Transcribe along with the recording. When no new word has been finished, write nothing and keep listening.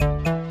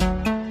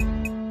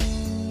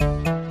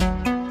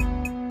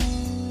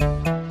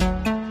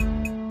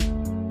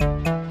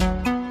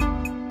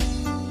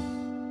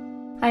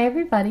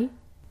everybody.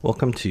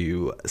 Welcome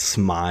to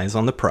Smize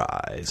on the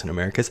Prize, an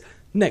America's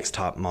Next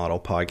Top Model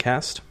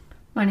podcast.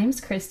 My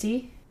name's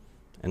Christy.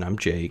 And I'm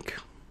Jake.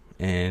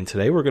 And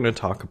today we're going to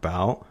talk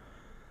about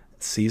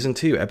Season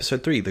 2,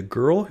 Episode 3, The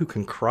Girl Who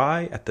Can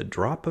Cry at the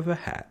Drop of a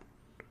Hat.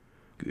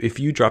 If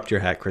you dropped your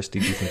hat, Christy,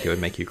 do you think it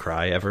would make you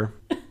cry ever?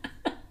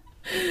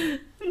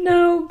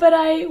 No,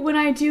 but when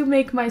I do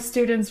make my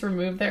students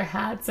remove their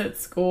hats at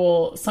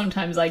school,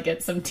 sometimes I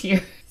get some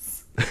tears.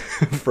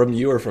 From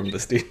you or from the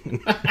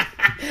student?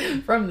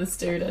 From the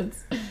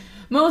students.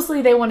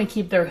 Mostly they want to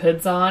keep their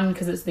hoods on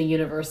because it's the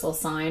universal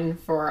sign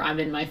for I'm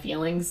in my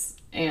feelings.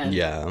 And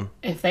yeah.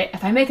 If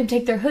I make them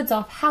take their hoods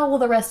off, how will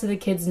the rest of the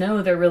kids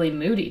know they're really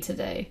moody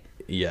today?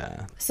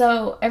 Yeah.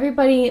 So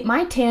everybody,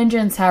 my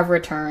tangents have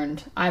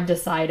returned. I've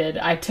decided.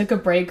 I took a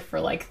break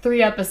for like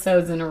 3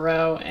 episodes in a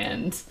row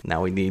and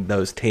now we need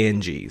those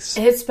tangies.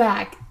 It's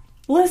back.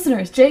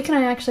 Listeners, Jake and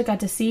I actually got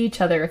to see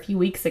each other a few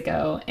weeks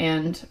ago,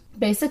 and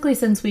basically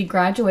since we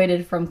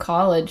graduated from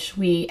college,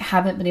 we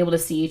haven't been able to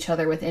see each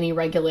other with any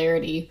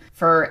regularity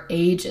for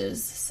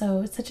ages.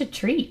 So it's such a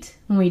treat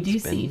when we do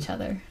see each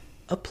other.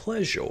 A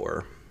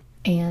pleasure.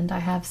 And I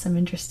have some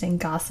interesting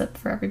gossip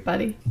for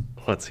everybody.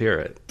 Let's hear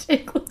it.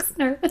 Jake looks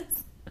nervous.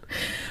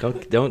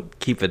 Don't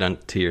keep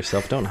it to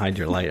yourself. Don't hide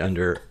your light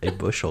under a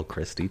bushel,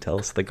 Christy. Tell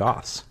us the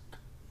goss.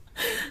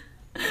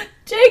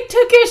 Jake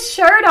took his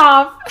shirt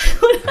off.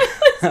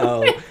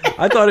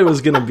 I thought it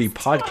was going to be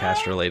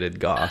podcast related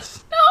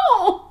goss.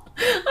 No,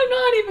 I'm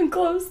not even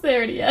close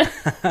there yet.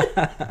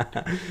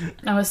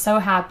 I was so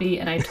happy,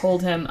 and I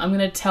told him, I'm going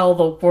to tell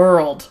the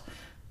world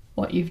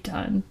what you've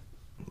done.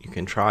 You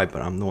can try,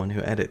 but I'm the one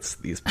who edits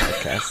these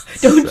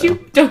podcasts.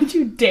 Don't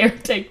you dare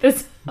take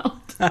this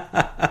out.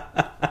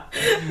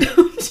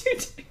 Don't you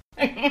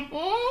dare.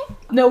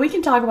 No, we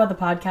can talk about the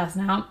podcast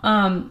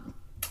now.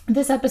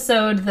 This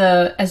episode,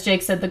 as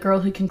Jake said, The Girl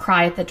Who Can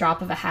Cry at the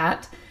Drop of a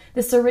Hat.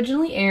 This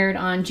originally aired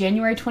on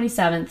January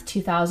 27th,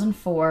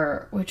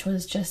 2004, which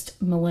was just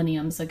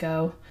millenniums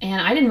ago. And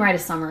I didn't write a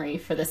summary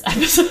for this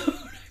episode.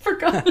 I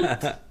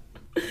forgot.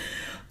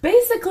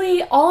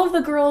 Basically, all of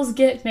the girls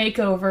get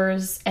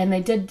makeovers, and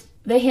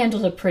they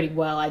handled it pretty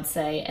well, I'd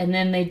say. And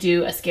then they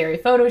do a scary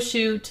photo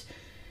shoot,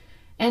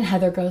 and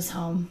Heather goes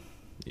home.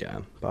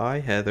 Yeah.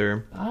 Bye,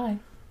 Heather. Bye.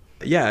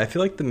 Yeah, I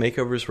feel like the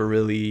makeovers were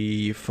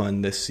really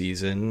fun this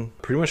season.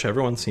 Pretty much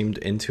everyone seemed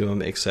into them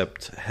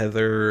except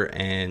Heather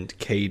and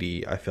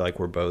Katie. I feel like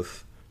were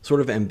both sort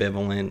of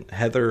ambivalent.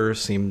 Heather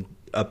seemed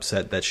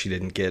upset that she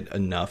didn't get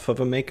enough of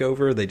a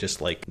makeover. They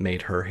just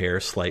made her hair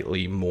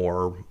slightly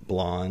more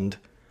blonde.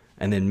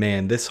 And then,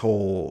 man, this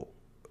whole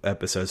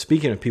episode,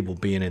 speaking of people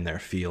being in their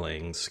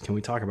feelings, can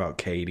we talk about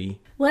Katie?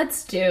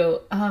 Let's do,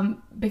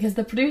 because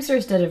the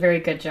producers did a very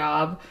good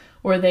job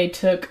where they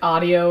took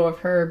audio of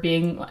her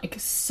being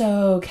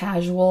so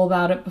casual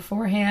about it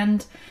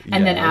beforehand.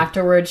 And then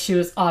afterwards, she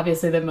was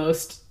obviously the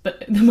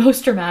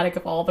most dramatic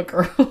of all the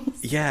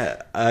girls.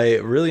 Yeah, I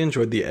really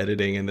enjoyed the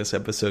editing in this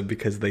episode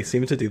because they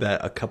seem to do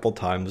that a couple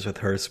times with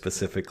her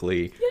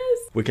specifically. Yes.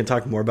 We can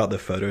talk more about the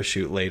photo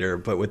shoot later,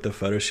 but with the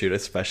photo shoot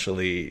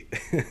especially,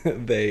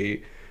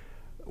 they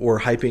were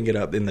hyping it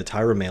up in the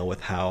Tyra mail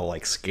with how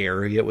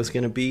scary it was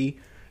going to be.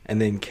 And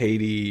then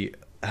Katie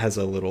has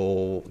a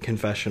little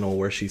confessional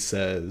where she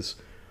says,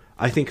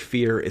 I think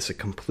fear is a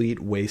complete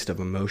waste of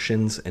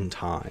emotions and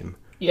time.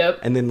 Yep.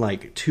 And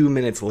then 2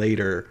 minutes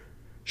later,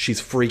 she's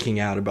freaking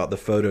out about the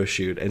photo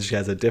shoot, and she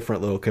has a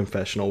different little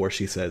confessional where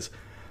she says,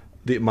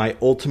 my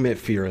ultimate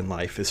fear in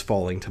life is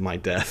falling to my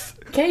death.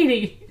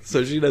 Katie.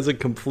 So she does a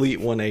complete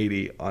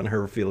 180 on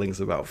her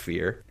feelings about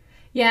fear.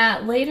 Yeah,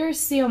 later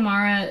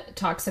Xiomara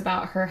talks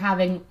about her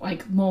having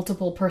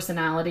multiple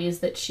personalities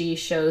that she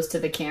shows to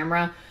the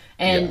camera.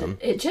 And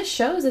it just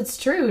shows it's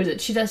true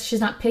that she's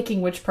not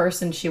picking which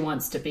person she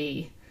wants to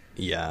be.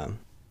 Yeah.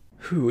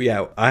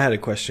 Yeah, I had a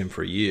question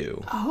for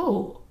you.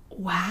 Oh,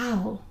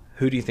 wow.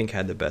 Who do you think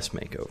had the best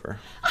makeover?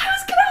 I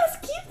was going to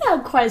ask you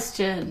that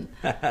question.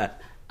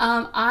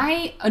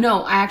 I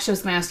actually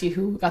was going to ask you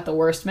who got the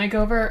worst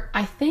makeover.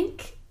 I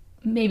think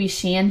maybe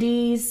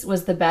Shandy's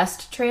was the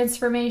best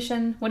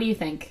transformation. What do you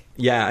think?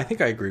 Yeah, I think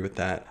I agree with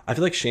that. I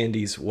feel like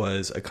Shandy's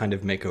was a kind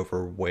of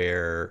makeover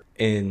where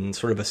in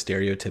sort of a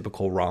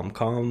stereotypical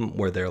rom-com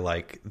where they're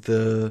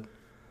the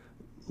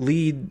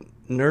lead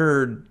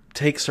nerd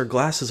takes her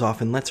glasses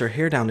off and lets her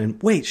hair down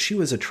and wait, she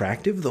was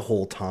attractive the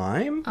whole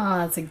time? Oh,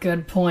 that's a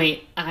good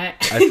point. I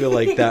feel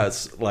like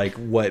that's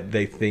what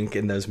they think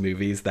in those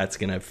movies that's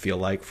going to feel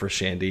like for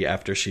Shandy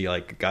after she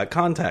got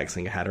contacts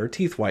and had her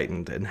teeth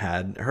whitened and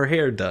had her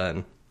hair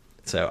done.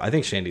 So I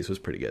think Shandy's was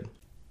pretty good.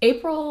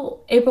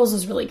 April's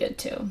was really good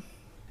too.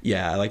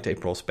 Yeah, I liked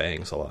April's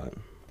bangs a lot.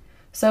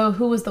 So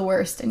who was the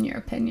worst in your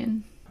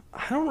opinion?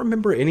 I don't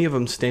remember any of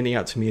them standing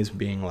out to me as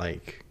being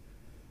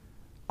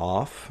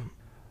off.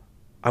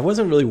 I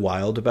wasn't really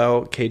wild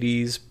about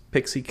Katie's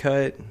pixie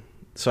cut,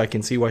 so I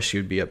can see why she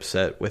would be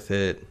upset with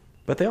it.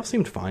 But they all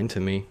seemed fine to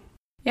me.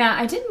 Yeah,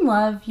 I didn't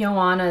love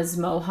Joanna's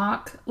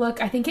mohawk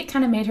look. I think it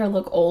kind of made her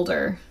look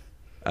older.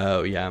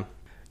 Oh, yeah.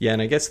 Yeah,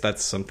 and I guess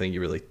that's something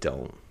you really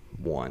don't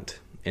want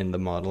in the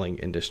modeling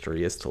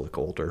industry is to look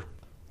older.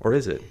 Or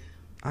is it?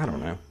 I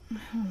don't know.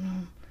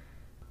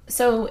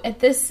 So at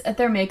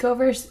their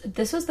makeovers,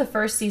 this was the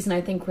first season,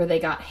 I think, where they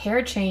got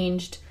hair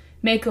changed,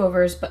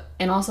 makeovers,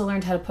 and also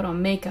learned how to put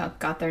on makeup,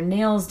 got their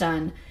nails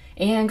done,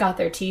 and got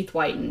their teeth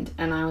whitened.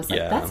 And I was like,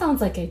 that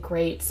sounds like a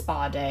great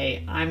spa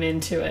day. I'm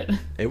into it.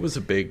 It was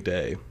a big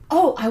day.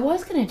 Oh, I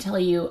was going to tell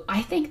you,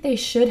 I think they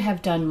should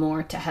have done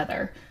more to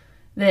Heather.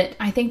 That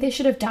I think they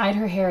should have dyed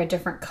her hair a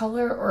different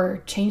color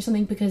or changed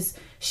something, because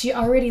she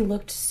already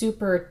looked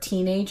super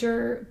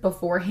teenager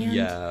beforehand.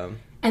 Yeah.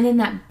 And then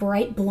that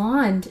bright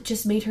blonde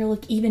just made her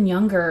look even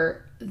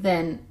younger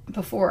than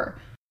before.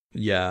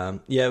 Yeah.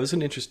 Yeah, it was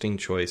an interesting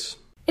choice.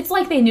 It's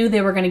like they knew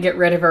they were going to get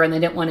rid of her and they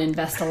didn't want to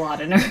invest a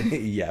lot in her.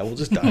 Yeah, we'll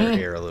just dye her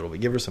hair a little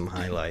bit. Give her some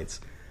highlights.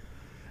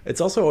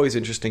 It's also always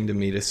interesting to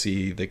me to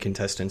see the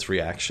contestants'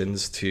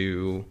 reactions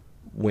to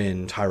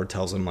when Tyra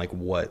tells them, like,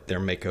 what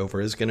their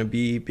makeover is going to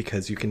be,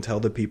 because you can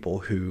tell the people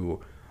who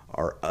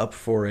are up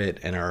for it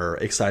and are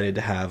excited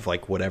to have,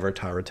 like, whatever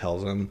Tyra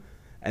tells them,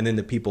 and then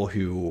the people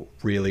who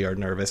really are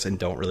nervous and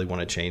don't really want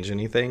to change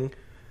anything.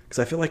 Because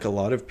I feel like a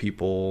lot of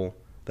people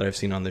that I've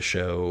seen on the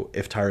show,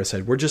 if Tyra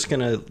said, we're just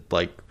going to,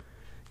 like,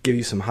 give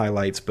you some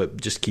highlights,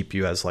 but just keep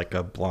you as, like,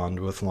 a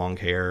blonde with long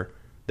hair,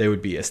 they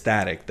would be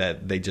ecstatic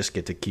that they just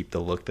get to keep the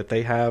look that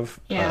they have.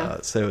 Yeah.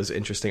 So it was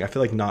interesting. I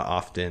feel like not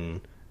often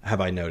have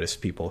I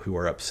noticed people who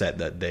are upset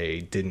that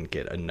they didn't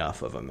get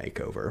enough of a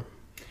makeover.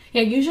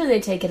 Yeah, usually they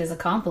take it as a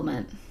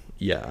compliment.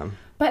 Yeah.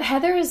 But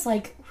Heather is,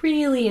 like,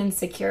 really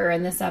insecure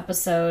in this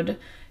episode.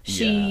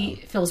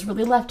 She feels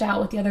really left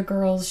out with the other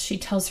girls. She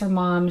tells her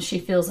mom she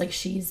feels like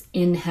she's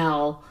in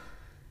hell.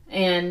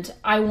 And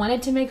I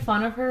wanted to make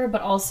fun of her,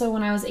 but also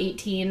when I was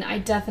 18, I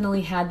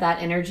definitely had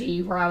that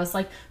energy where I was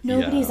like,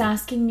 nobody's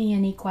asking me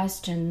any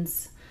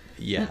questions.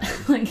 Yeah.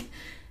 Like,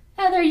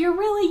 Heather, you're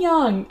really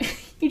young.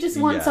 You just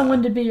want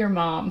someone to be your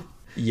mom.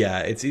 Yeah,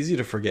 it's easy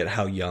to forget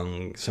how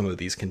young some of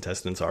these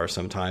contestants are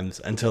sometimes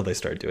until they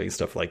start doing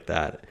stuff like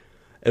that.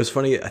 It was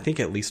funny, I think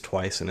at least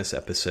twice in this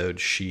episode,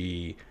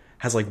 she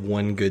has, like,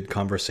 one good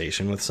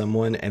conversation with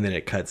someone, and then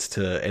it cuts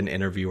to an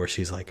interview where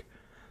she's like,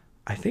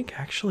 I think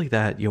actually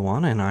that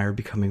Joanna and I are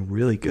becoming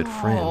really good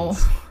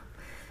friends.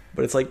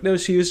 But it's like, no,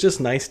 she was just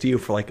nice to you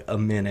for, like, a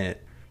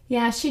minute.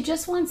 Yeah, she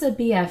just wants a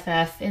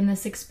BFF in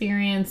this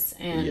experience,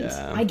 and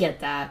I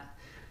get that.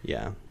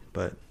 Yeah,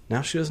 but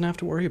now she doesn't have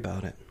to worry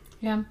about it.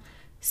 Yeah.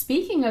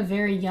 Speaking of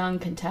very young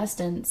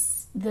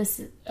contestants,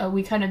 this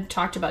we kind of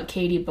talked about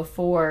Katie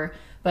before,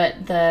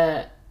 but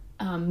the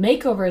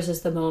makeovers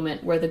is the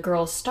moment where the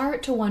girls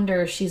start to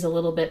wonder if she's a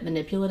little bit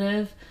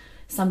manipulative.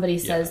 Somebody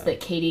says that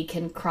Katie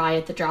can cry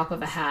at the drop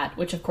of a hat,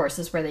 which of course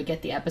is where they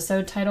get the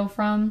episode title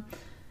from.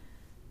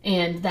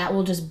 And that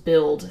will just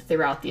build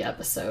throughout the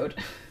episode.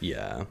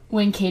 Yeah.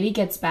 When Katie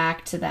gets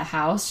back to the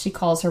house, she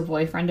calls her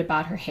boyfriend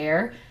about her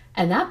hair.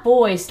 And that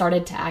boy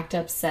started to act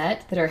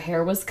upset that her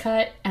hair was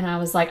cut. And I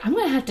was like, I'm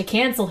going to have to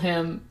cancel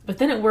him. But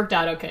then it worked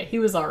out okay. He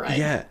was all right.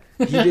 Yeah.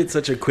 He did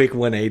such a quick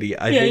 180.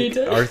 I think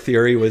our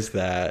theory was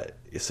that,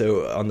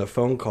 so on the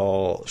phone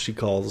call, she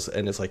calls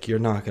and it's like, you're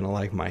not going to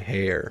like my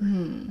hair.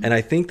 And I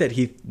think that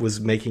he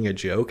was making a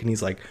joke and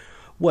he's like,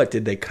 what,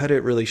 did they cut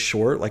it really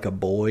short like a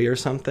boy or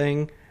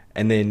something?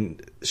 And then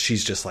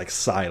she's just like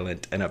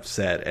silent and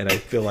upset. And I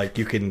feel like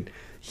you can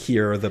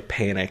hear the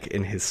panic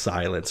in his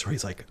silence where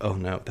he's like, oh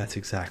no, that's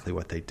exactly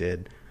what they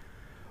did.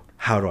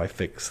 How do I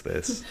fix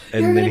this?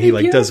 And then he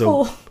like does a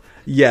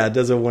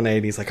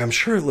 180. He's like, I'm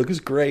sure it looks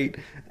great.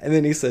 And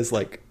then he says,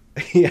 like,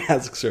 he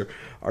asks her,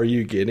 are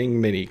you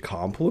getting many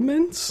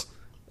compliments?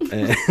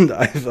 And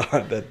I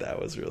thought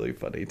that was really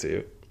funny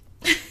too.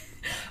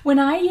 When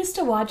I used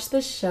to watch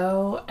this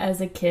show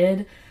as a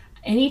kid,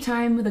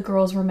 anytime the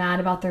girls were mad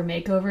about their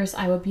makeovers,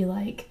 I would be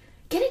like,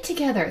 get it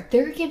together.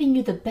 They're giving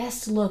you the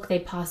best look they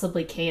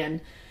possibly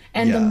can.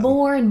 And the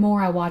more and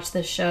more I watch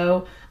this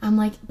show, I'm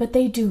like, but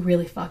they do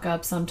really fuck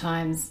up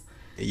sometimes.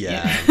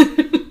 Yeah.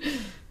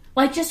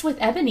 Like just with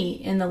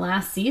Ebony in the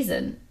last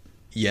season.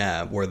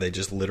 Yeah, where they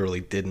just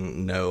literally didn't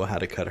know how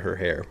to cut her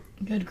hair.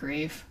 Good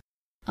grief.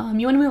 You want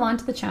to move on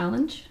to the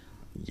challenge?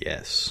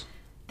 Yes.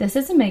 This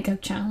is a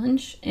makeup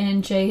challenge,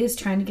 and Jay is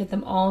trying to get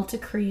them all to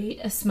create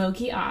a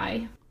smoky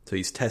eye. So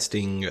he's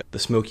testing the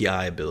smoky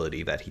eye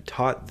ability that he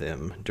taught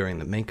them during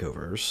the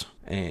makeovers.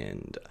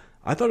 And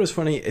I thought it was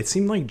funny. It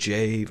seemed like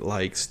Jay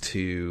likes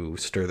to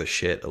stir the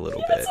shit a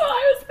little bit. That's what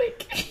I was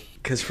thinking.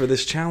 Because for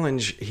this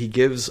challenge, he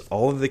gives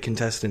all of the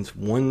contestants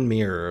one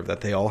mirror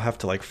that they all have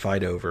to like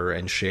fight over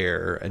and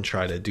share and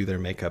try to do their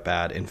makeup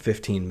at in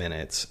 15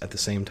 minutes at the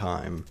same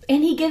time.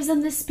 And he gives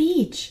them the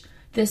speech.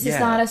 This is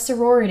not a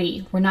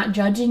sorority. We're not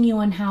judging you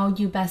on how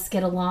you best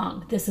get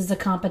along. This is a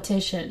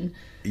competition.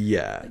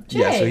 Yeah. Jay.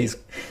 Yeah, so he's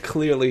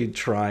clearly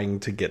trying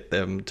to get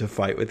them to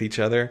fight with each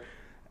other.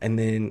 And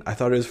then I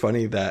thought it was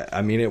funny that,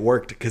 I mean, it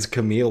worked because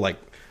Camille like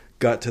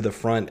got to the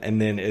front and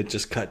then it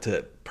just cut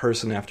to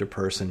person after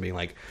person being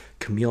like,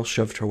 Camille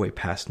shoved her way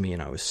past me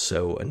and I was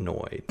so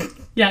annoyed.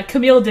 Yeah,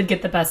 Camille did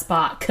get the best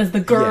spot because the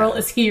girl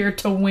is here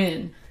to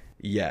win.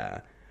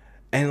 Yeah.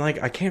 And, like,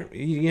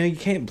 you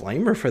can't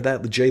blame her for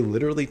that. Jay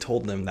literally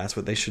told them that's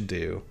what they should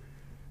do.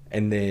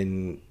 And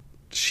then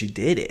she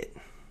did it.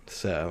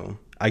 So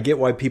I get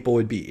why people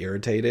would be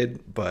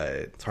irritated, but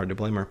it's hard to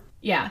blame her.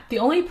 Yeah, the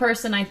only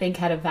person I think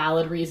had a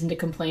valid reason to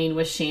complain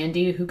was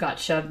Shandy, who got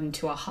shoved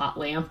into a hot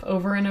lamp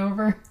over and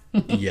over.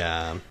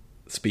 Yeah.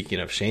 Speaking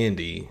of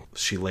Shandy,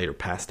 she later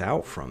passed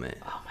out from it.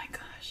 Oh my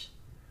gosh.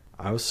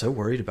 I was so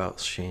worried about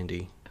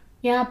Shandy.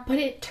 Yeah, but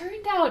it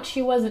turned out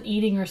she wasn't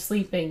eating or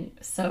sleeping,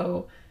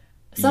 so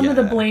some of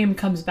the blame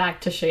comes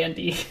back to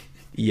Shandy.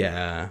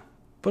 Yeah.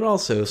 But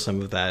also some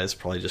of that is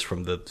probably just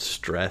from the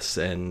stress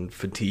and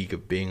fatigue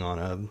of being on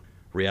a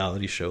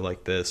reality show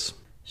like this.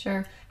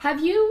 Sure.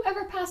 Have you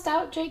ever passed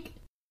out, Jake?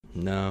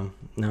 No,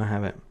 I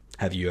haven't.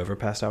 Have you ever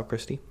passed out,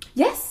 Christy?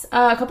 Yes,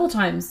 a couple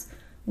times.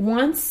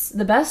 Once,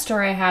 the best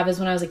story I have is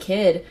when I was a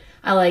kid.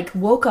 I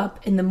woke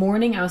up in the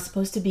morning. I was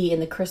supposed to be in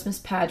the Christmas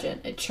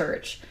pageant at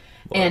church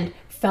and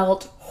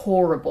felt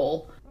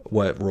horrible.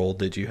 What role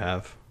did you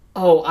have?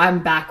 Oh, I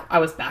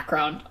was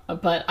background,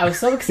 but I was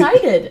so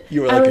excited.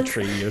 You were a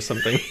tree or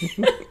something.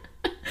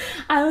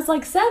 I was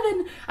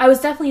 7. I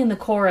was definitely in the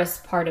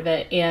chorus part of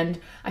it, and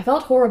I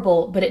felt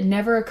horrible, but it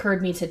never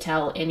occurred me to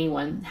tell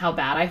anyone how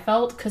bad I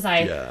felt, because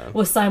I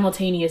was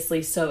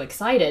simultaneously so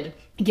excited.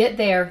 Get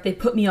there, they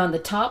put me on the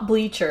top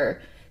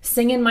bleacher,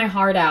 singing my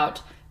heart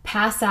out,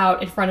 pass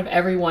out in front of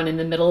everyone in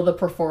the middle of the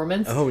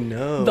performance. Oh,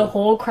 no. The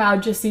whole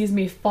crowd just sees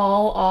me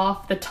fall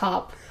off the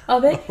top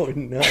of it. Oh,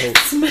 no.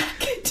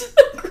 Smack into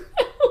the ground.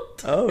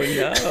 Oh,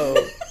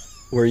 no.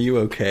 Were you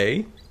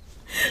okay?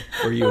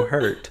 Were you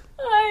hurt?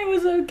 I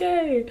was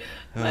okay.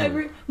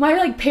 Oh.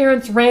 My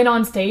parents ran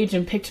on stage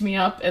and picked me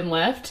up and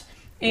left.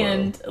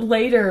 And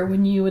later,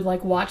 when you would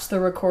watch the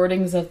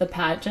recordings of the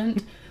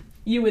pageant,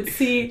 you would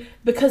see,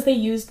 because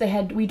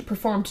we'd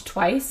performed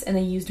twice and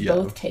they used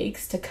both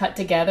takes to cut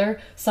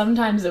together.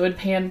 Sometimes it would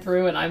pan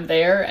through and I'm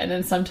there, and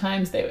then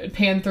sometimes they would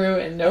pan through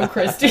and no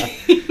Christy.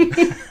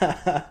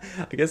 I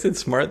guess it's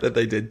smart that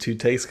they did 2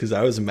 takes, because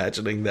I was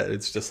imagining that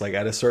it's just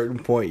at a certain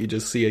point you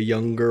just see a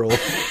young girl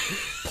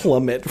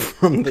plummet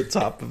from the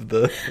top of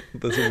the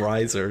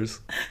risers.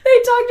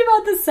 They talked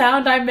about the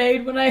sound I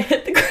made when I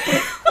hit the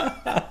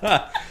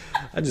ground.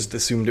 I just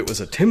assumed it was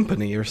a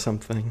timpani or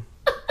something.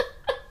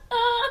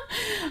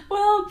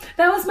 Well,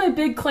 that was my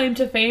big claim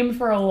to fame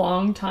for a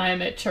long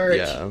time at church.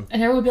 Yeah.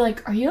 And everyone would be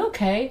like, "Are you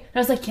okay?" And I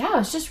was like, "Yeah, I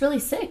was just really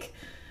sick."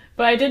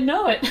 But I didn't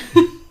know it.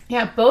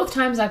 Yeah, both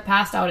times I've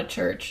passed out at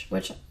church,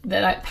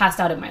 that I passed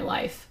out in my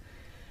life.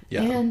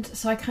 Yeah. And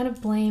so I kind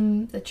of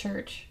blame the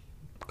church.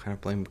 Kind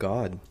of blame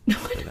God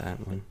for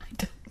that one. I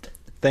don't.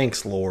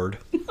 Thanks, Lord.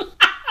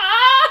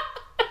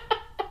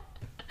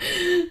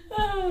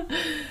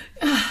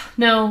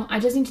 No, I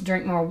just need to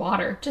drink more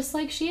water. Just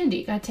like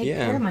Shandy. Gotta take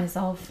care of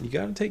myself. You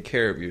gotta take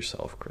care of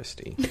yourself,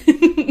 Christy.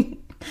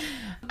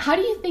 How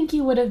do you think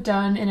you would have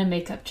done in a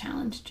makeup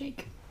challenge,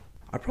 Jake?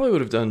 I probably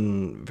would have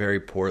done very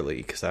poorly,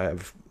 because I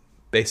have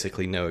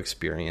basically no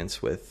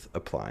experience with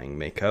applying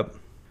makeup.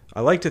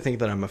 I like to think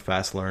that I'm a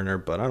fast learner,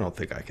 but I don't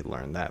think I could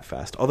learn that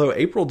fast. Although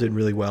April did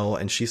really well,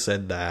 and she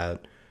said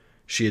that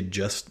she had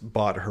just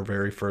bought her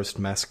very first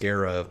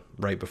mascara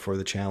right before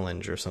the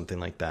challenge or something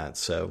like that,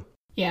 so...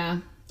 Yeah,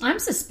 I'm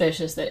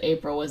suspicious that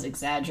April was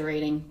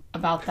exaggerating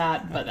about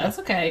that, but that's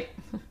okay.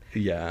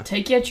 Yeah.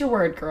 Take you at your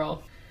word,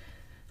 girl.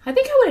 I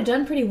think I would have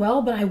done pretty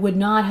well, but I would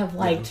not have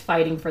liked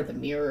fighting for the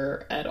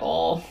mirror at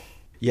all.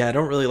 Yeah, I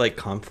don't really like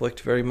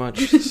conflict very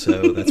much,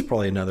 so that's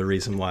probably another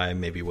reason why I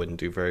maybe wouldn't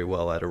do very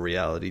well at a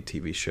reality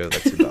TV show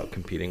that's about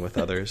competing with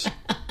others.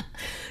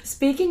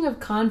 Speaking of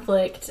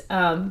conflict,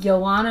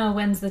 Joanna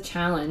wins the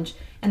challenge,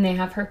 and they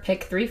have her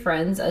pick 3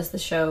 friends, as the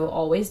show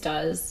always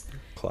does.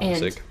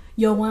 Classic. And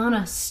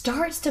Joanna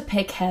starts to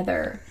pick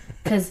Heather,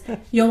 because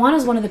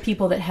Joanna's one of the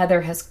people that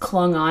Heather has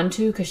clung on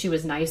to because she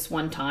was nice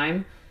one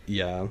time.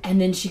 Yeah.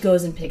 And then she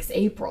goes and picks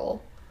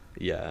April.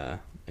 Yeah.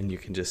 And you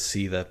can just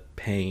see the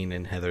pain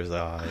in Heather's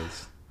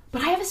eyes.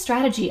 But I have a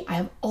strategy. I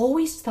have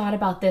always thought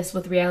about this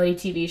with reality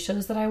TV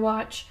shows that I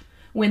watch,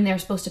 when they're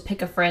supposed to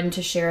pick a friend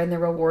to share in the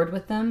reward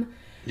with them.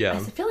 Yeah. I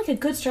feel like a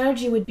good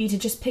strategy would be to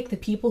just pick the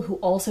people who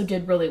also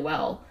did really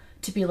well.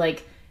 To be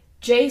like,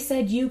 Jay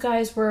said you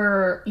guys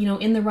were,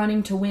 in the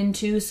running to win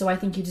too, so I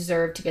think you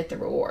deserve to get the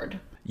reward.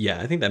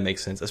 Yeah, I think that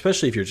makes sense,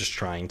 especially if you're just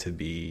trying to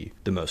be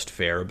the most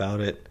fair about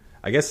it.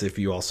 I guess if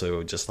you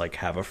also just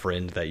have a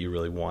friend that you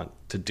really want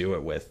to do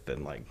it with,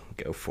 then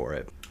go for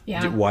it.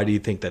 Yeah. Why do you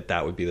think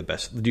that would be the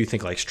best? Do you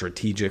think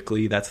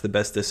strategically that's the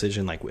best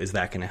decision? Is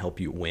that going to help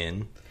you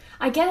win?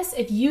 I guess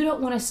if you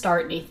don't want to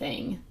start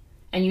anything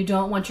and you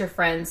don't want your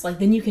friends,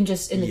 then you can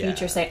just in the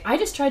future say, I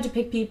just tried to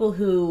pick people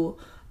who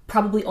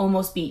probably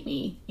almost beat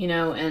me,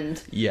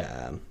 and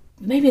yeah,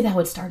 maybe that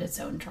would start its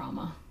own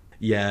drama.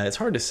 Yeah, it's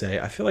hard to say.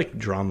 I feel like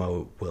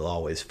drama will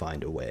always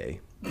find a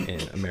way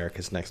in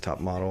America's Next Top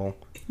Model.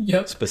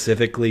 Yep.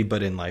 Specifically,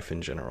 but in life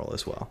in general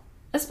as well.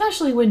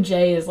 Especially when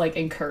Jay is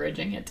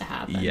encouraging it to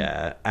happen.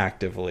 Yeah,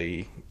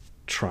 actively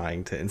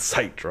trying to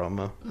incite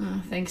drama.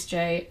 Oh, thanks,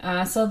 Jay.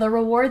 So the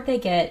reward they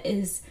get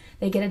is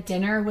they get a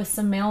dinner with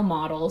some male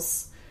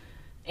models.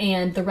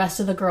 And the rest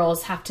of the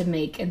girls have to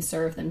make and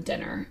serve them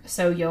dinner.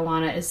 So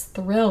Joanna is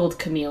thrilled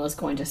Camille is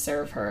going to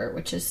serve her,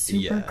 which is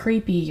super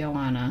creepy,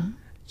 Joanna.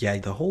 Yeah,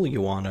 the whole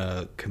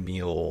Joanna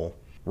Camille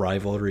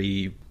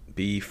rivalry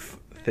beef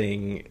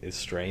thing is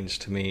strange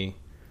to me.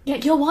 Yeah,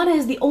 Joanna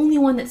is the only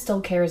one that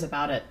still cares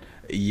about it.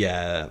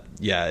 Yeah.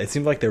 It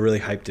seemed like they really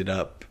hyped it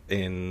up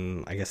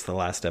in, I guess, the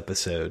last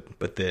episode,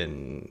 but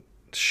then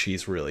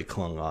she's really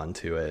clung on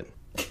to it.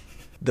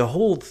 The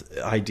whole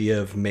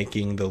idea of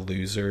making the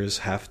losers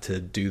have to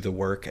do the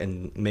work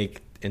and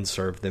make and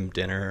serve them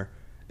dinner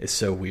is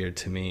so weird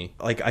to me.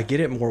 Like, I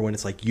get it more when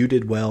it's like, you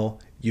did well,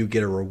 you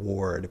get a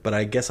reward. But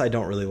I guess I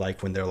don't really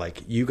like when they're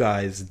like, you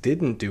guys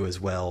didn't do as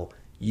well,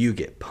 you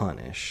get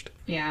punished.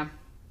 Yeah.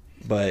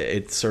 But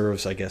it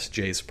serves, I guess,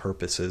 Jay's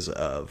purposes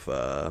of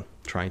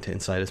trying to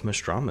incite as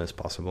much drama as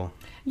possible.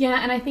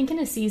 Yeah, and I think in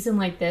a season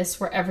like this,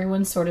 where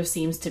everyone sort of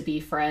seems to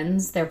be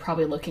friends, they're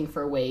probably looking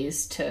for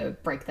ways to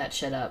break that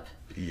shit up.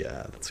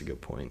 Yeah, that's a good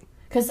point.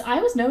 Because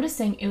I was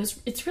noticing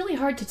it's really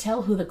hard to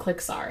tell who the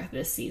cliques are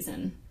this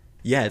season.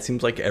 Yeah, it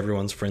seems like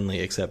everyone's friendly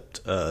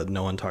except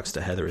no one talks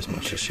to Heather as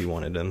much as she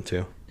wanted them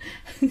to.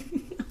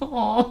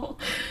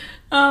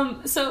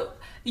 Aww. So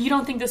you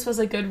don't think this was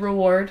a good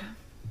reward?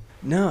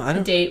 No, I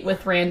don't. A date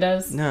with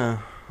randos? No,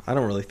 I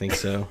don't really think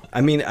so.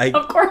 I mean,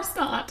 Of course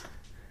not.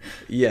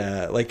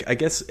 Yeah, like, I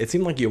guess it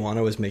seemed like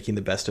Joanna was making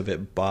the best of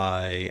it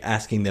by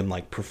asking them,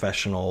 like,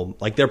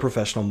 they're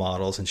professional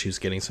models, and she was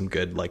getting some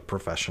good, like,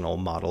 professional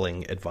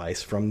modeling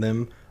advice from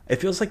them. It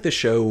feels like the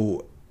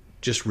show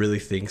just really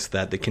thinks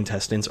that the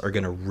contestants are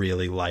going to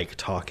really like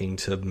talking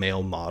to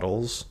male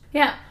models.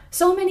 Yeah,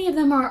 so many of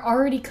them are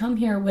already come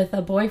here with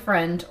a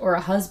boyfriend or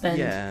a husband.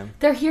 Yeah.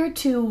 They're here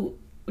to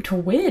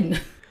win.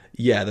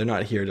 Yeah, they're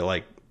not here to,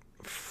 like,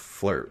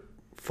 flirt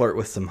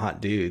with some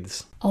hot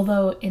dudes.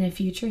 Although in a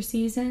future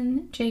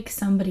season, Jake,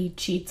 somebody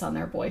cheats on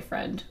their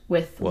boyfriend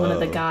with one of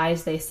the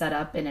guys they set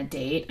up in a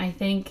date, I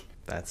think.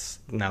 That's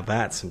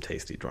some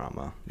tasty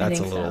drama. That's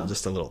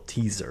just a little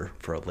teaser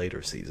for a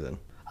later season.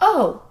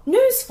 Oh,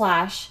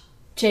 newsflash,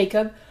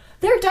 Jacob.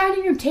 Their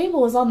dining room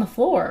table is on the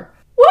floor.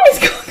 What is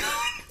going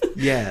on?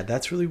 Yeah,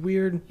 that's really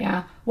weird.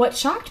 Yeah. What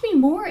shocked me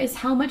more is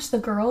how much the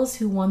girls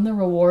who won the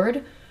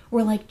reward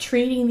were, like,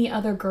 treating the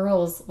other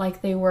girls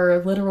like they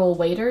were literal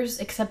waiters,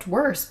 except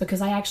worse, because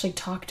I actually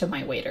talked to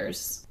my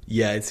waiters.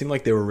 Yeah, it seemed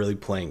like they were really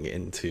playing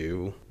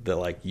into the,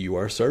 like, you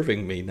are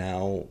serving me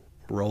now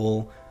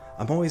role.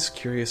 I'm always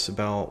curious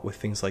about, with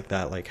things like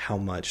that, like, how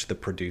much the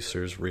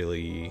producers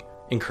really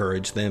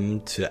encourage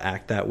them to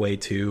act that way,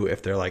 too.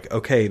 If they're like,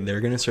 okay, they're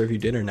going to serve you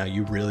dinner now,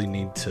 you really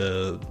need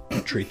to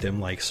treat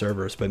them like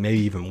servers, but maybe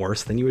even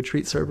worse than you would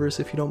treat servers,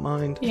 if you don't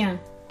mind. Yeah.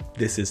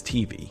 This is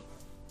TV.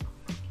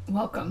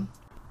 Welcome.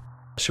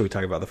 Should we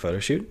talk about the photo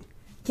shoot?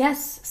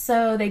 Yes,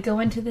 so they go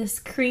into this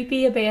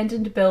creepy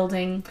abandoned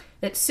building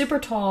that's super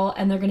tall,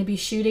 and they're going to be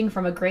shooting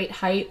from a great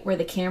height where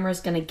the camera's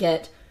going to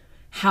get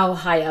how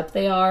high up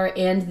they are,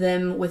 and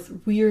them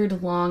with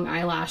weird long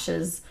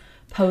eyelashes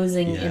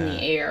posing in the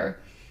air.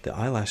 The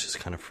eyelashes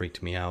kind of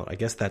freaked me out. I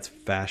guess that's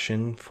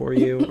fashion for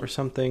you or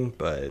something,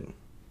 but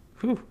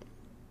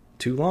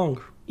too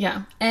long.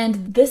 Yeah,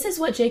 and this is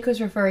what Jake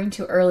was referring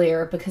to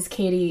earlier, because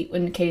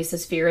when Katie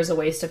says fear is a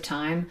waste of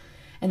time,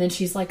 and then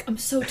she's like, I'm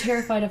so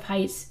terrified of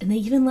heights, and they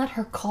even let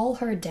her call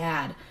her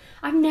dad.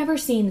 I've never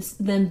seen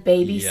them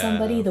baby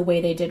somebody the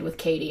way they did with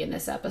Katie in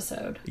this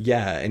episode.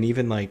 Yeah, and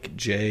even, like,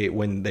 Jay,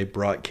 when they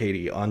brought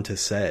Katie onto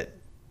set,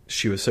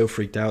 she was so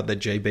freaked out that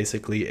Jay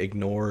basically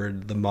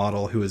ignored the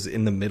model who was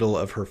in the middle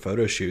of her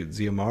photo shoot.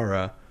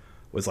 Xiomara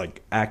was,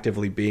 like,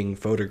 actively being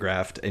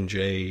photographed, and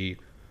Jay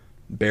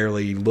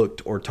barely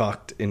looked or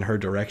talked in her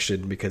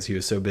direction because he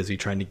was so busy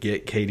trying to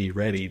get Katie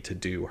ready to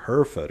do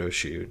her photo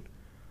shoot.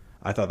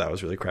 I thought that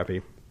was really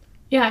crappy.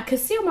 Yeah,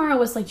 because Xiomara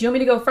was like, do you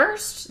want me to go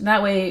first?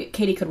 That way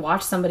Katie could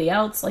watch somebody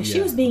else. Like,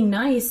 she was being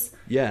nice.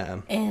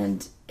 Yeah.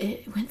 And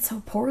it went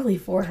so poorly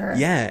for her.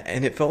 Yeah,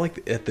 and it felt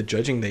like at the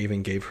judging they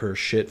even gave her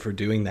shit for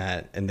doing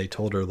that. And they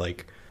told her,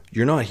 like,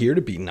 you're not here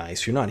to be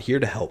nice. You're not here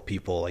to help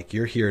people. Like,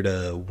 you're here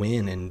to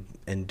win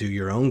and do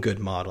your own good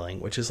modeling.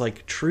 Which is,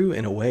 like, true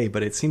in a way,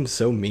 but it seems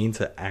so mean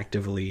to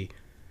actively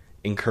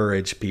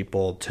encourage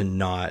people to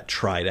not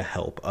try to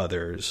help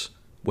others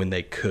when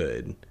they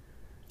could.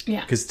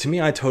 Yeah. Because to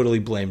me, I totally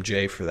blame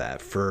Jay for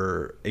that,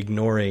 for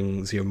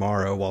ignoring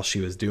Xiomara while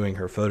she was doing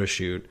her photo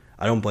shoot.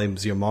 I don't blame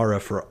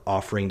Xiomara for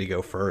offering to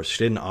go first.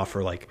 She didn't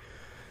offer, like,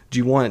 do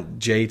you want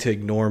Jay to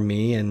ignore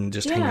me and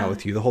just hang out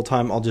with you the whole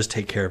time? I'll just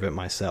take care of it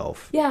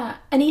myself. Yeah,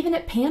 and even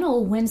at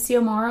panel, when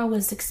Xiomara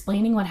was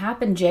explaining what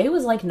happened, Jay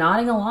was, like,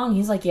 nodding along.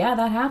 He's like, yeah,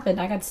 that happened.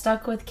 I got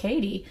stuck with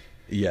Katie.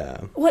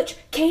 Yeah. Which,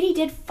 Katie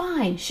did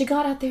fine. She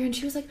got out there and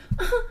she was like,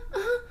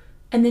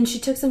 And then she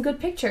took some good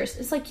pictures.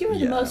 It's like, you were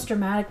the most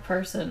dramatic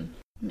person.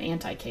 I'm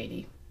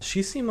anti-Katie.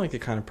 She seemed like the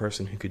kind of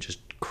person who could just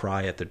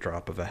cry at the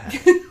drop of a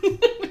hat.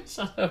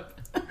 Shut up.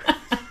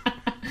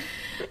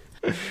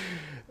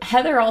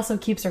 Heather also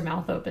keeps her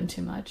mouth open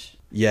too much.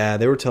 Yeah,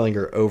 they were telling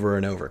her over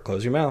and over,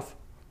 close your mouth,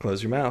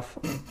 close your mouth,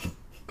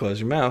 close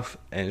your mouth.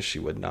 And she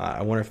would not.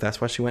 I wonder if that's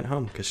why she went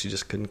home, because she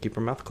just couldn't keep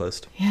her mouth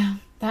closed. Yeah.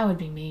 That would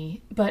be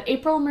me. But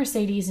April,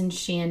 Mercedes, and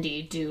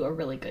Shandy do a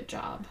really good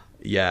job.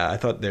 Yeah, I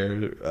thought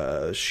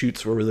their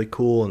shoots were really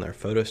cool and their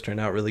photos turned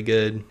out really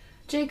good.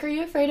 Jake, are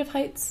you afraid of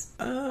heights?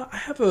 I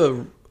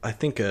have I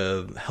think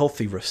a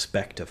healthy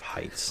respect of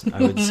heights,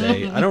 I would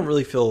say. I don't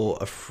really feel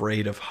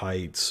afraid of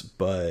heights,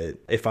 but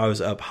if I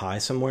was up high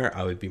somewhere,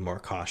 I would be more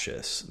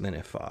cautious than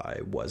if I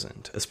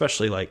wasn't.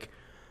 Especially like,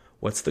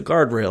 what's the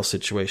guardrail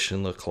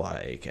situation look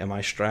like? Am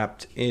I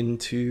strapped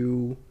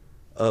into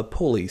a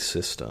pulley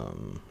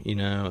system? You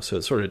know, so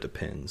it sort of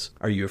depends.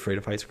 Are you afraid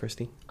of heights,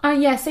 Christy?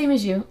 Yeah, same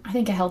as you. I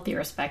think a healthy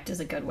respect is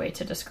a good way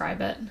to describe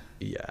it.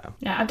 Yeah.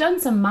 Yeah, I've done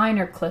some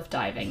minor cliff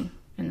diving,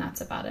 and that's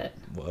about it.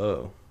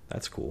 Whoa.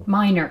 That's cool.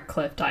 Minor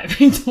cliff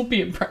diving. Don't be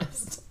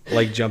impressed.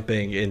 Like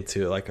jumping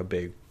into like a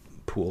big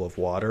pool of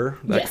water?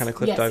 That kind of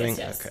cliff diving?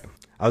 Yes. Okay.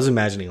 I was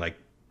imagining like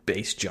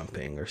base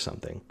jumping or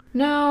something.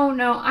 No.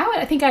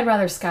 I think I'd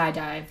rather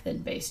skydive than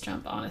base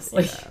jump,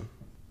 honestly. Yeah.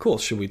 Cool.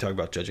 Should we talk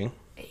about judging?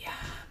 Yeah.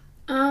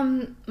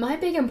 My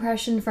big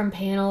impression from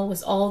panel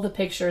was all the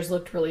pictures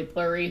looked really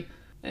blurry,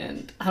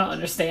 and I don't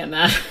understand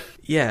that.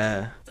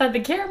 Yeah. Is that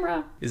the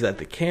camera? Is that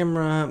the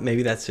camera?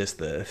 Maybe that's just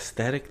the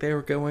aesthetic they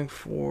were going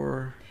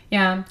for.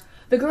 Yeah.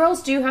 The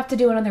girls do have to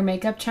do another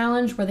makeup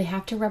challenge where they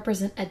have to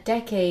represent a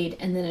decade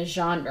and then a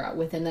genre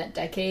within that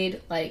decade,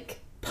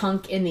 like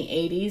punk in the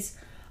 80s.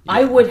 Yeah.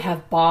 I would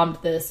have bombed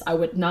this. I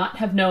would not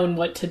have known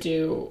what to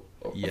do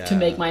to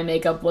make my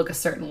makeup look a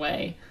certain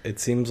way. It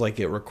seems like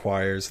it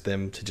requires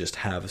them to just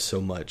have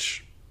so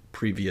much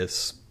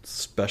previous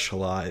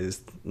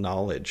specialized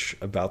knowledge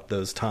about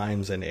those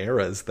times and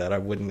eras that I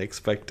wouldn't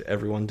expect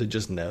everyone to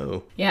just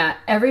know. Yeah,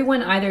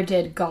 everyone either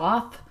did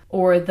goth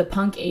or the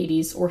punk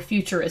 80s or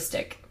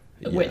futuristic,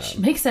 which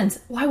makes sense.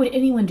 Why would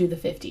anyone do the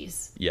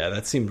 50s? Yeah,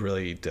 that seemed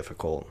really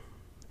difficult.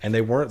 And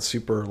they weren't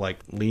super like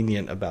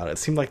lenient about it. It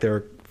seemed like they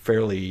were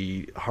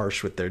fairly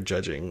harsh with their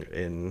judging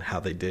in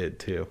how they did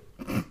too.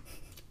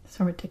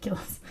 So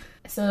ridiculous.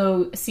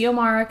 So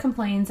Xiomara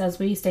complains, as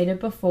we stated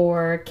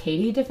before.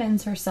 Katie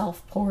defends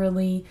herself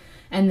poorly.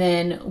 And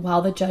then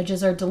while the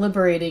judges are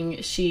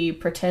deliberating, she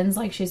pretends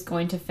like she's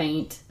going to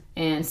faint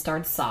and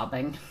starts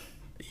sobbing.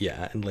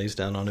 Yeah, and lays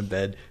down on a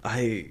bed.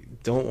 I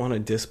don't want to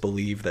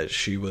disbelieve that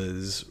she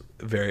was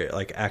very,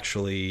 like,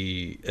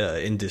 actually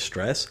in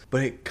distress,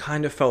 but it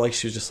kind of felt like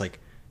she was just like,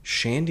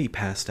 Shandy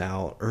passed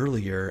out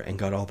earlier and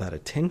got all that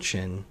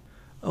attention.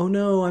 Oh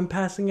no, I'm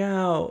passing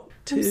out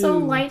too. I'm so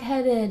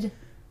lightheaded.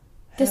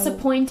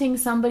 Disappointing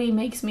somebody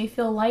makes me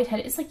feel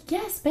lightheaded. It's like,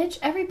 yes, bitch,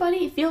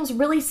 everybody feels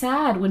really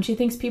sad when she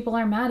thinks people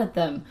are mad at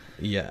them.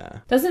 Yeah.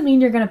 Doesn't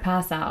mean you're going to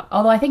pass out.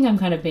 Although I think I'm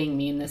kind of being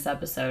mean this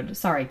episode.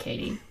 Sorry,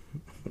 Katie.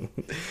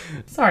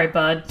 Sorry,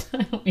 bud.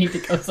 I don't need to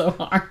go so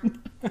hard.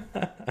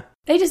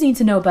 They just need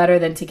to know better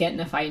than to get in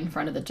a fight in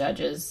front of the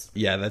judges.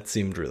 Yeah, that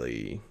seemed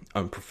really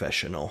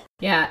unprofessional.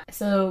 Yeah,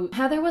 so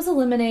Heather was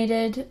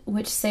eliminated,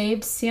 which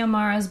saved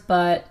Xiomara's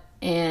butt,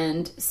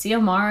 and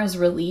Xiomara's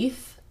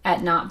relief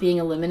at not being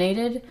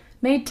eliminated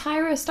made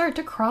Tyra start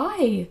to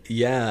cry.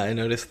 Yeah, I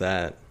noticed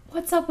that.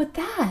 What's up with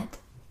that?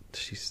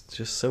 She's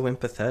just so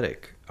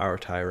empathetic, our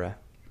Tyra.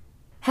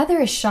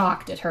 Heather is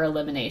shocked at her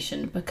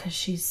elimination because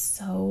she's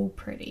so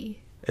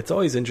pretty. It's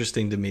always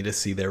interesting to me to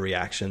see their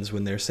reactions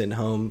when they're sitting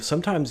home.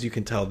 Sometimes you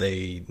can tell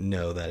they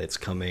know that it's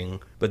coming,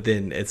 but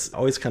then it's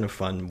always kind of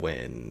fun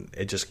when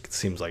it just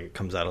seems like it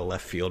comes out of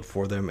left field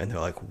for them and they're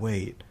like,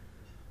 wait,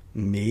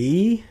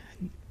 me?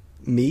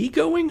 Me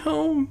going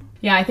home?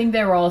 Yeah, I think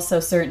they were all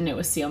so certain it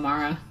was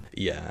Xiomara.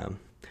 Yeah,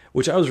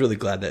 which I was really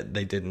glad that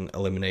they didn't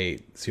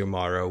eliminate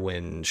Xiomara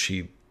when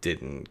she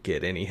didn't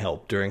get any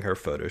help during her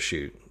photo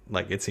shoot.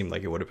 Like, it seemed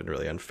like it would have been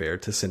really unfair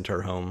to send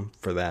her home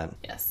for that.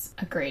 Yes,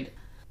 agreed.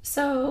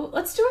 So,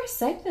 let's do our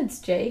segments,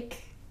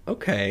 Jake.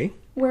 Okay.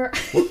 What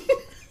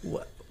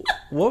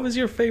was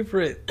your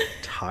favorite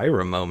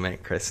Tyra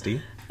moment,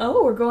 Christy?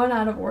 Oh, we're going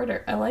out of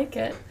order. I like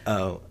it.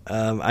 Oh,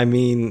 I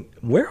mean,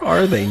 where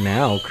are they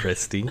now,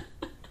 Christy?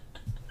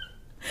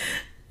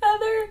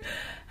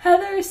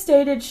 Heather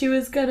stated she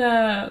was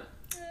gonna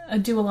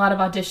do a lot of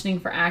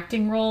auditioning for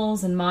acting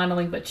roles and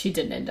modeling, but she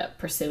didn't end up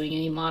pursuing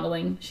any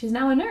modeling. She's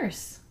now a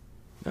nurse.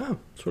 Oh,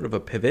 sort of a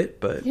pivot,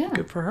 but yeah,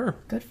 good for her.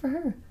 Good for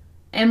her.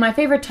 And my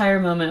favorite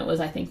Tyra moment was,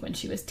 I think, when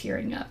she was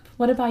tearing up.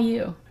 What about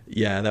you?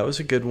 Yeah, that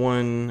was a good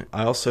one.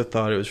 I also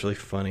thought it was really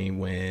funny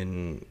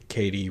when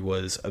Katie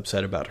was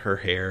upset about her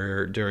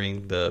hair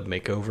during the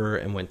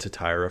makeover and went to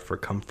Tyra for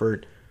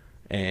comfort.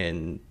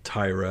 And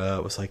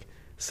Tyra was like,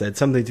 said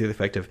something to the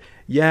effect of,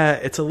 yeah,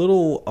 it's a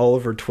little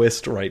Oliver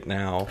Twist right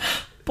now.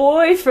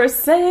 Boy for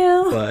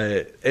sale.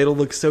 But it'll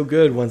look so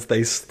good once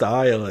they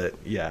style it.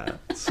 Yeah.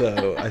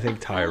 So I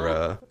think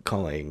Tyra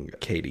calling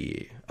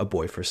Katie a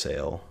boy for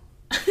sale,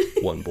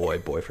 one boy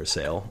for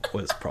sale,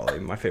 was probably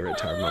my favorite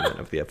Tyra moment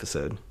of the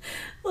episode.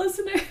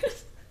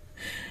 Listeners,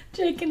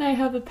 Jake and I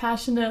have a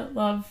passionate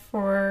love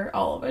for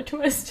Oliver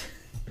Twist.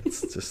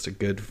 It's a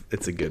good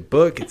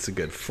book. It's a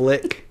good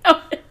flick.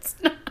 No, it's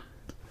not.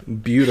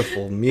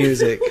 Beautiful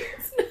music.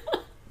 It's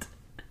not.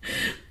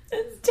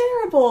 It's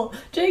terrible.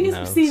 Jake has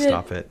proceeded.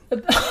 Stop it.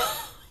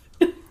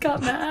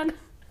 Got mad.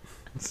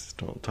 Just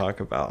don't talk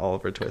about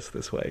Oliver Twist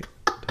this way.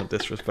 Don't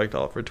disrespect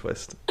Oliver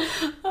Twist.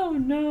 Oh,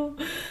 no.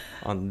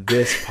 On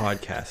this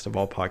podcast, of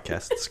all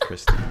podcasts,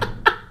 Christy.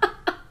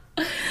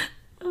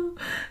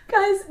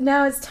 Guys,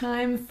 now it's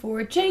time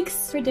for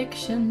Jake's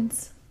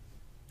predictions.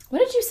 What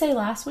did you say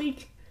last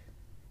week?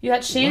 You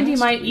thought Shandy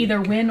might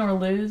either win or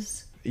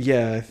lose?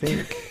 Yeah, I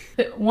think...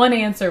 One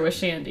answer was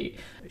Shandy.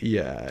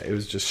 Yeah, it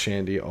was just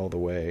Shandy all the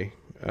way.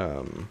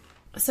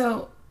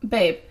 So,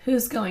 babe,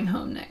 who's going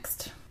home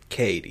next?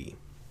 Katie.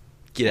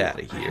 Get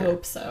out of here. I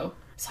hope so.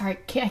 Sorry,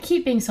 I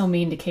keep being so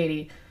mean to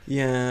Katie.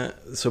 Yeah,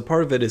 so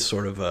part of it is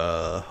sort of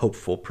a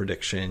hopeful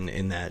prediction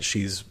in that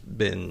she's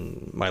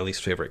been my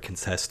least favorite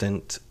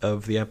contestant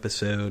of the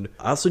episode.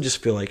 I also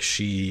just feel like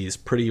she's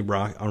pretty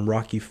on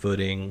rocky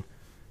footing,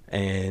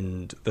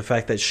 and the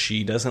fact that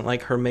she doesn't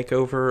like her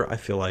makeover, I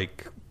feel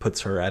like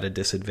puts her at a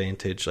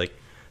disadvantage. Like,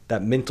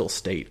 that mental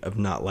state of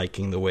not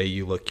liking the way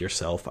you look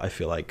yourself, I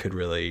feel like could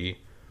really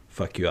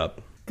fuck you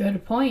up.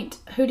 Good point.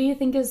 Who do you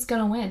think is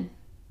going to win?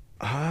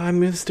 I'm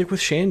going to stick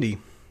with Shandy.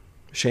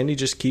 Shandy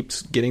just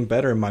keeps getting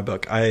better in my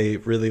book. I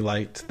really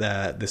liked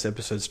that this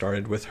episode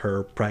started with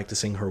her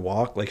practicing her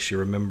walk. Like, she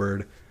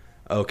remembered,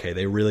 okay,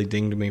 they really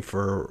dinged me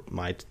for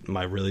my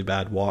really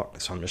bad walk,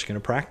 so I'm just going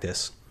to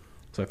practice.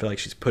 So I feel like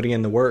she's putting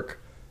in the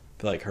work.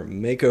 I feel like her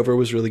makeover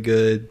was really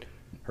good.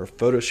 Her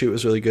photo shoot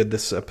was really good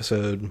this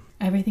episode.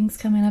 Everything's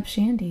coming up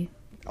Shandy.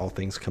 All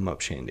things come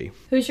up Shandy.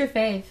 Who's your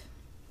fave?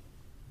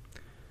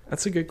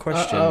 That's a good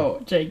question.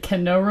 Oh, Jake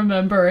can no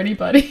remember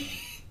anybody.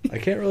 I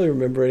can't really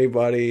remember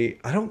anybody.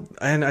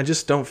 I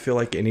just don't feel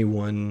like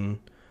anyone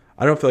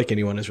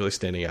is really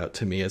standing out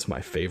to me as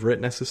my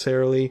favorite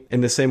necessarily,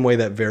 in the same way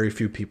that very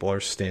few people are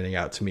standing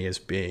out to me as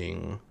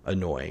being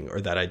annoying or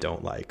that I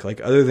don't like.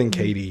 Like, other than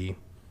Katie,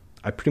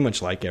 I pretty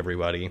much like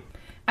everybody.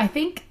 I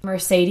think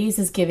Mercedes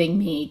is giving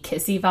me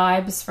Kissy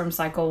vibes from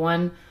Cycle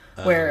 1,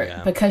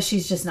 where because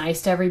she's just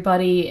nice to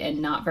everybody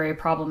and not very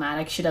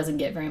problematic, she doesn't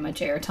get very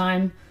much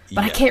airtime.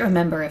 But I can't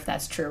remember if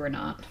that's true or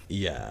not.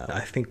 Yeah,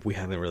 I think we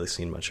haven't really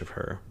seen much of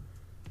her.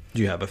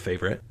 Do you have a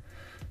favorite?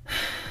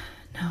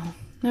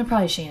 No,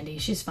 probably Shandy.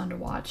 She's fun to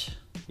watch.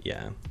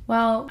 Yeah.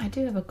 Well, I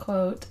do have a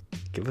quote.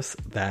 Give us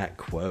that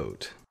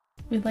quote.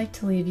 We'd like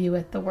to leave you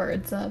with the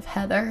words of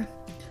Heather.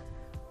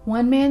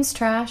 One man's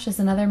trash is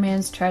another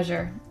man's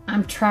treasure.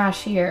 I'm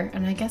trash here,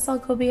 and I guess I'll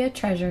go be a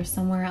treasure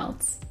somewhere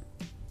else.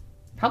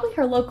 Probably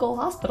her local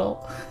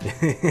hospital.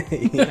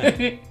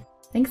 Yeah.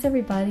 Thanks,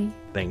 everybody.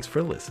 Thanks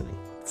for listening.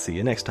 See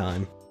you next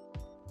time.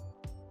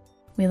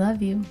 We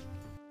love you.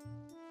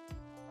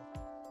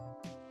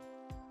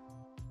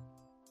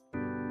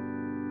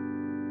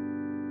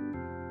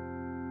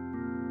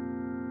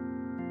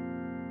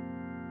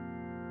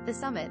 The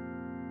Summit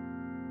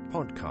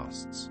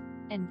Podcasts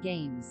and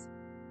Games.